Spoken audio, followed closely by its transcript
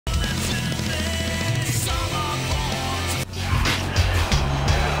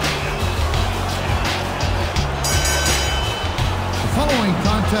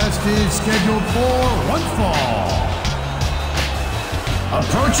contest is scheduled for one fall.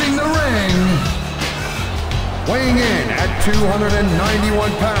 Approaching the ring, weighing in at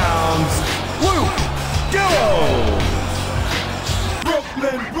 291 pounds, Luke Gallows.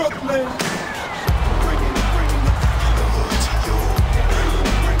 Brooklyn, Brooklyn.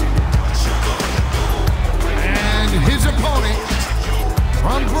 And his opponent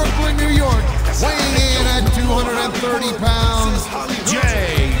from Brooklyn, New York, weighing in at 230 pounds,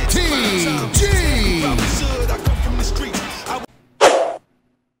 JTG.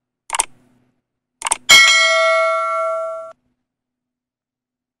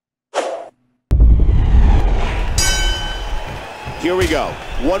 Here we go.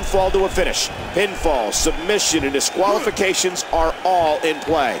 One fall to a finish. Pinfall, submission, and disqualifications are all in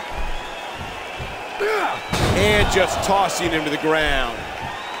play. And just tossing him to the ground.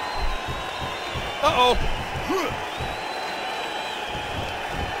 Uh-oh.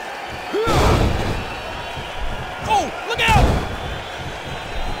 Oh, look out!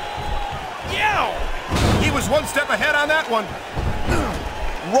 Yow! He was one step ahead on that one.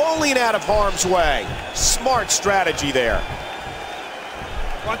 Rolling out of harm's way. Smart strategy there.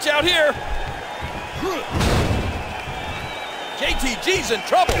 Watch out here. JTG's in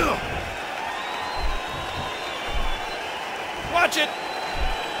trouble. Watch it.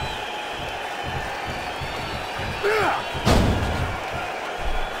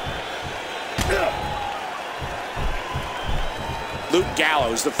 Luke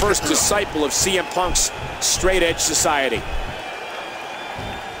Gallows, the first disciple of CM Punk's straight edge society.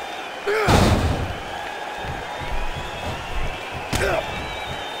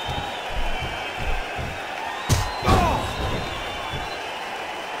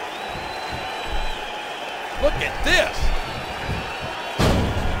 Look at this.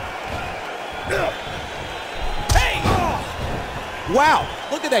 Hey! Wow,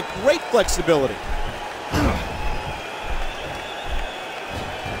 look at that great flexibility.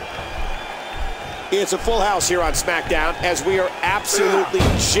 It's a full house here on SmackDown as we are absolutely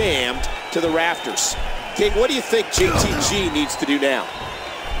jammed to the rafters. King, what do you think JTG needs to do now?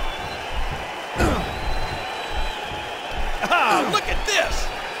 Ah, look at this.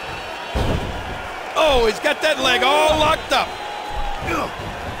 Oh, he's got that leg all locked up.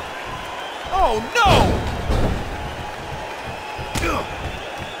 Oh, no!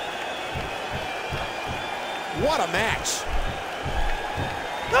 What a match.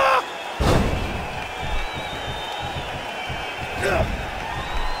 Ah!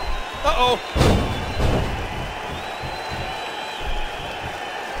 Uh-oh.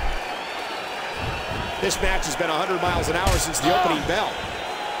 This match has been 100 miles an hour since the opening bell.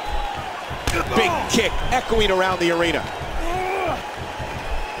 Big kick echoing around the arena.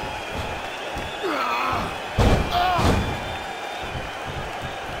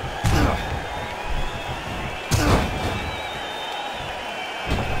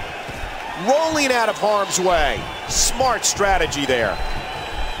 Rolling out of harm's way. Smart strategy there.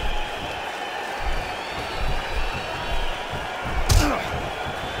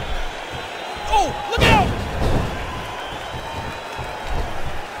 Oh, look out!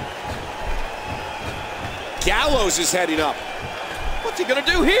 Gallows is heading up. What's he gonna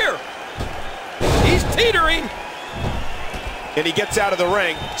do here? He's teetering. And he gets out of the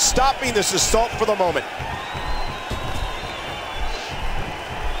ring, stopping this assault for the moment.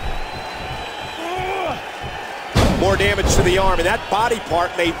 More damage to the arm, and that body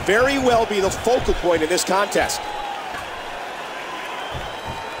part may very well be the focal point in this contest.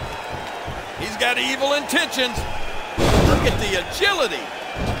 He's got evil intentions. Look at the agility.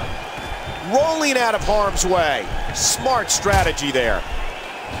 Rolling out of harm's way. Smart strategy there.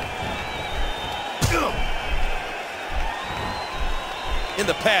 In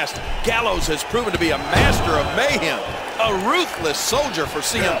the past, Gallows has proven to be a master of mayhem, a ruthless soldier for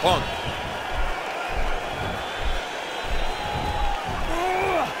CM Punk.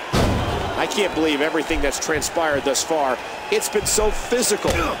 I can't believe everything that's transpired thus far. It's been so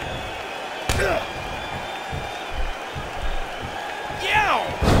physical. Yow!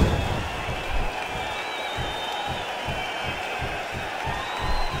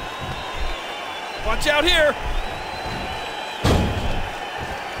 Watch out here.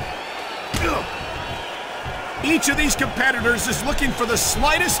 Each of these competitors is looking for the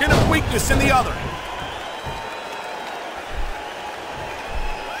slightest hint of weakness in the other.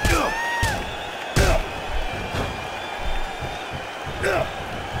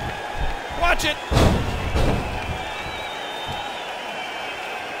 Watch it.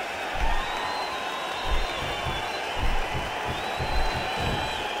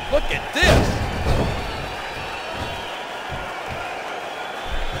 Look at this.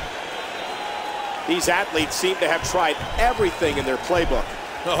 These athletes seem to have tried everything in their playbook.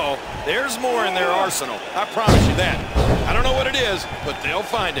 Oh, there's more in their arsenal. I promise you that. I don't know what it is, but they'll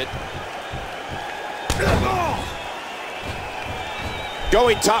find it.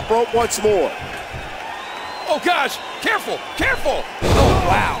 Going top rope once more. Oh, gosh. Careful. Careful. Oh,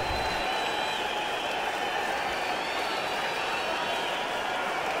 wow.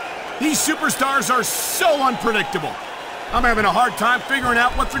 These superstars are so unpredictable. I'm having a hard time figuring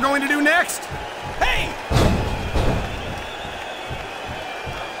out what they're going to do next. Hey!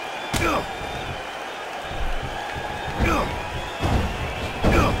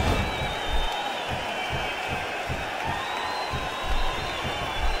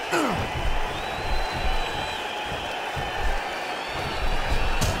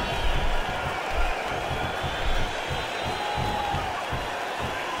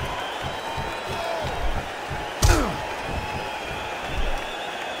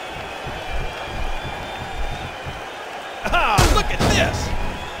 Look at this!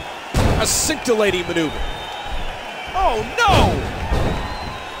 A scintillating maneuver. Oh, no!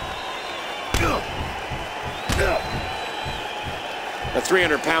 The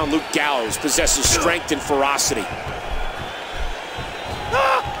 300-pound Luke Gallows possesses strength and ferocity.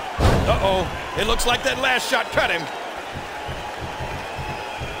 Uh-oh. It looks like that last shot cut him.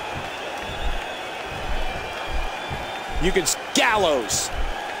 You can... Gallows.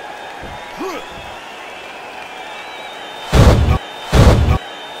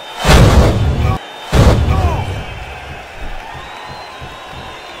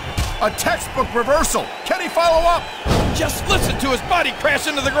 A textbook reversal. Can he follow up? Just listen to his body crash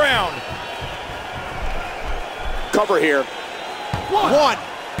into the ground. Cover here. One,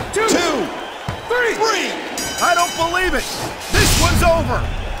 two, Three. I don't believe it. This one's over.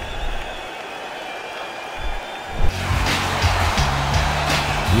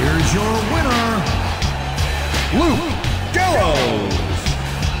 Here's your winner, Luke Gallows.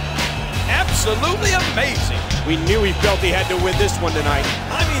 Absolutely amazing. We knew he felt he had to win this one tonight.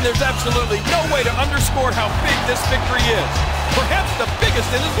 I mean, there's absolutely no way to underscore how big this victory is. Perhaps the biggest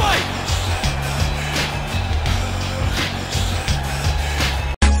in his life.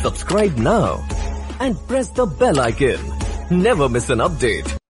 Subscribe now and press the bell icon. Never miss an update.